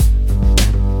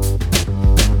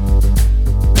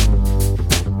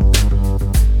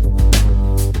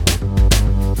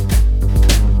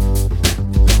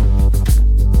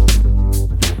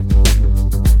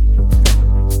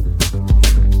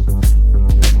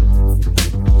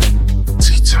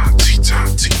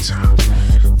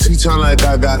T-time like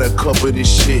I got a cup of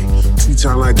this shit.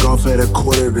 T-time like golf at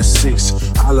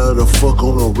 5:45. I love to fuck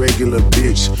on a regular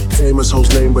bitch. Famous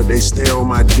host name, but they stay on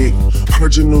my dick.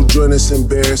 Heard your new joint is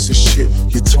embarrassing shit.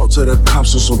 You talk to the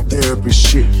cops on some therapy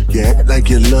shit. You act like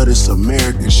you love this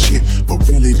American shit, but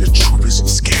really the truth is you're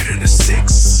scared of the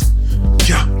 6.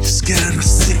 Yeah, you're scared of the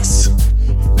 6.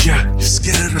 Yeah, you're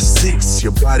scared of the 6.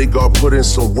 Your bodyguard put in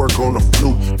some work on the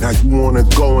flute. Now you wanna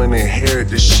go and inherit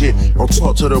the shit. Don't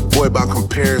talk to the boy about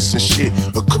comparison shit,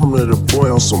 or come to the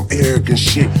boy on some arrogant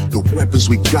shit. The weapons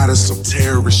we got is some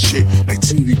terrorist shit. Like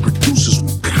TV producers,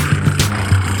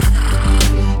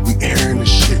 we airing the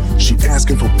shit. She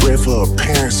asking for bread for her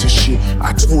parents and shit.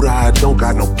 I told her I don't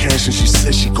got no cash, and she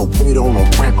said she could wait on a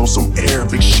rack on some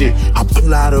Arabic shit. I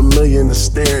pull out $1 million to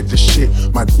stare at the shit.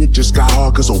 My dick just got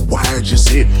hard cause a wire just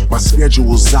hit. My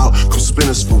schedule's out, come spin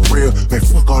us for real. Man,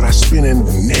 fuck all that spinning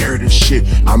the narrative shit.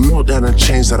 I melt down the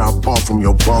chains that I bought from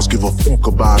your boss. Give a fuck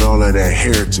about all of that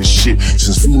heritage shit.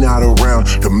 Since we not around,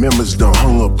 the members done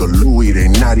hung up the Louis. They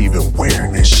not even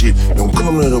wearing that shit. Don't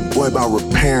come to the boy about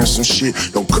repairing some shit.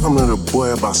 Don't come to the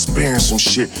boy about sparing some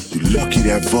shit. You lucky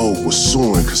that Vogue was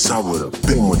suing, cause I would've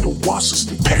been with the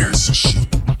Watsons in Paris and shit.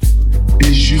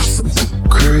 Is you fucking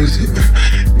crazy?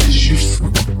 Is you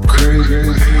fucking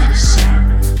crazy?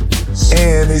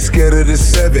 And they scared of the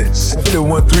 7. After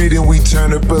 1-3, then we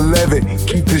turn up 11.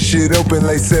 Keep the shit open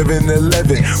like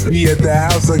 7-Eleven. We at the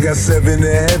house, I got 7 to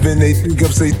heaven. They think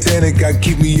I'm satanic, I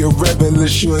keep me a rebel.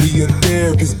 Let's shorty a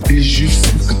therapist. Is you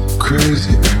fucking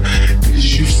crazy?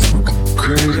 Is you fucking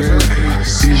crazy?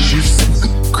 Is you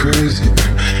fucking crazy?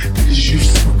 Is you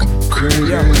fucking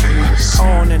crazy?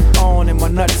 On and my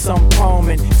nuts I'm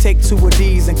palming. Take 2 of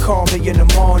these and call me in the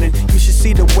morning. You should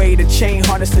see the way the chain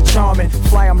harness the charming.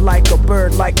 Fly 'em like a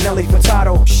bird, like Nelly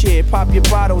Furtado. Shit, pop your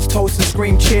bottles, toast and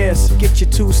scream cheers. Get your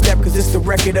 2-step cause it's the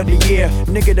record of the year.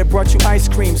 Nigga that brought you ice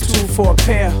creams, 2 for a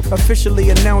pair.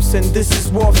 Officially announcing this is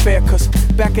warfare. Cause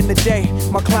back in the day,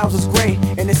 my clouds was gray,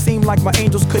 and it seemed like my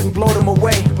angels couldn't blow them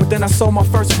away. But then I sold my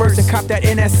first verse and copped that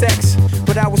NSX.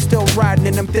 But I was still riding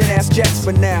in them thin ass jets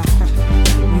for now.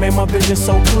 Made my vision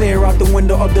so clear out the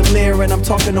window of the Lear, and I'm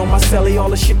talking on my celly, all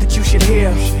the shit that you should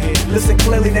hear. Listen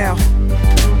clearly now.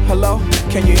 Hello?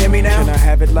 Can you hear me now? Can I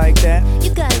have it like that? You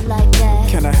got it like that.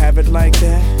 Can I have it like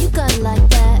that? You got it like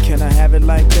that. Can I have it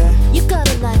like that? You got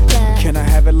it like that. Can I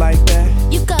have it like that?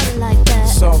 You got it like that.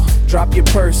 So, drop your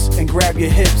purse and grab your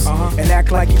hips, and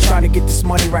act like you're trying to get this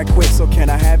money right quick. So can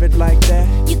I have it like that?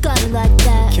 You got it like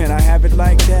that. Can I have it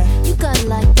like that? You got it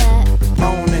like that.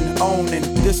 Owning,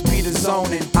 this beat is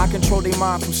zoning. I control their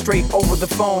mind from straight over the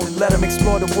phone. Let them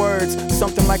explore the words,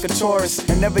 something like a tourist.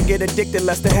 And never get addicted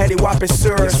lest the heady whop is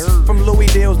serious. From Louis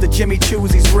Deals to Jimmy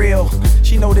Choo's, he's real.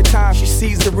 She know the time, she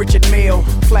sees the Richard Mille.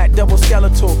 Flat double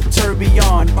skeletal,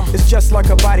 tourbillon. It's just like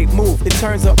a body move, it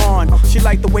turns her on. She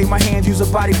like the way my hands use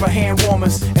her body for hand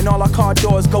warmers. And all our car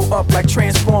doors go up like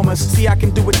Transformers. See, I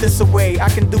can do it this away, I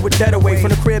can do it that away.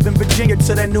 From the crib in Virginia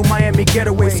to that new Miami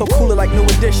getaway. So cooler like New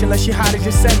Edition, unless she hot as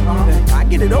you said. I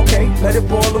get it, okay, let it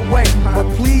boil away. But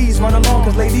please run along,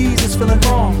 cause ladies is feeling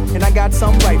wrong. And I got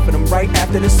something right for them right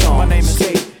after this song. My name is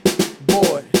Kate,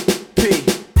 Boy, P.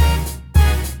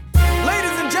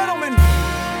 Ladies and gentlemen,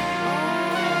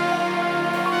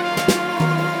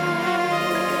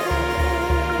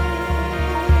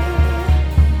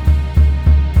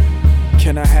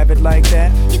 can I have it like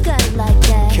that? You got it like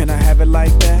that. Can I have it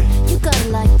like that? You got it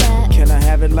like that. Can I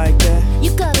have it like that?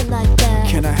 You got it like that.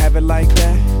 Can I have it like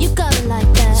that? You got it like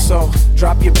that. So,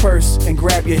 drop your purse and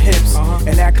grab your hips,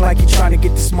 and act like you're trying to get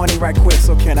this money right quick.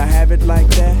 So can I have it like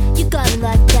that? You got it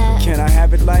like that. Can I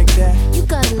have it like that? You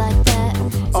got it like that.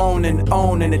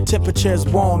 Owning, the temperature's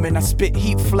warm, and I spit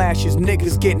heat flashes,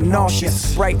 niggas get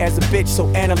nauseous. Bright as a bitch, so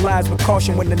analyze with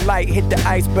caution. When the light hit the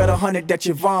ice, better hunt it that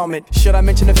you vomit. Should I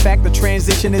mention the fact the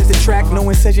transition is the track? No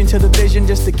incision to the vision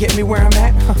just to get me where I'm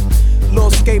at? Little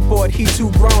skateboard, he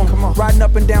too grown. Riding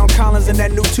up and down Collins in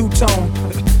that new two-tone.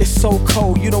 It's so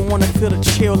cold, you don't wanna feel the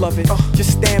chill of it.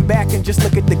 Just stand back and just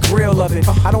look at the grill of it.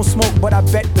 I don't smoke, but I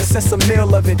bet the sense of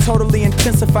meal of it totally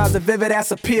intensifies the vivid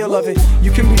ass appeal of it.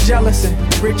 You can be jealous and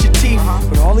grit your teeth,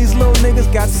 but all these little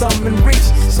niggas got something in reach.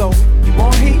 So you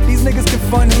want heat? These niggas can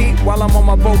fun heat while I'm on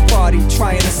my boat party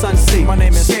trying the sun seat. My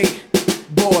name is Kate,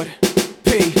 Board,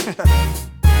 P.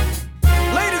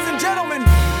 Ladies and gentlemen,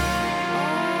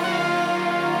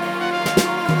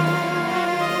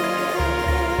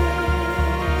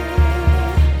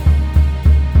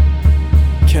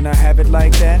 can I have it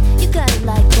like that? You got it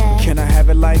like that. Can I have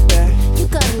it like that? You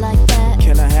got it like that.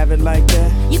 Can I have it like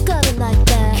that? You got it like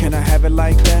that. Can I have it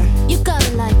like that? You got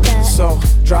it like that. So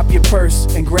drop your purse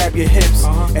and grab your hips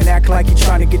and act like you're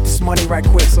trying to get this money right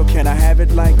quick. So can I have it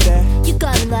like that? You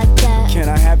got it like that. Can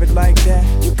I have it like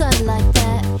that? You got it like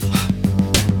that.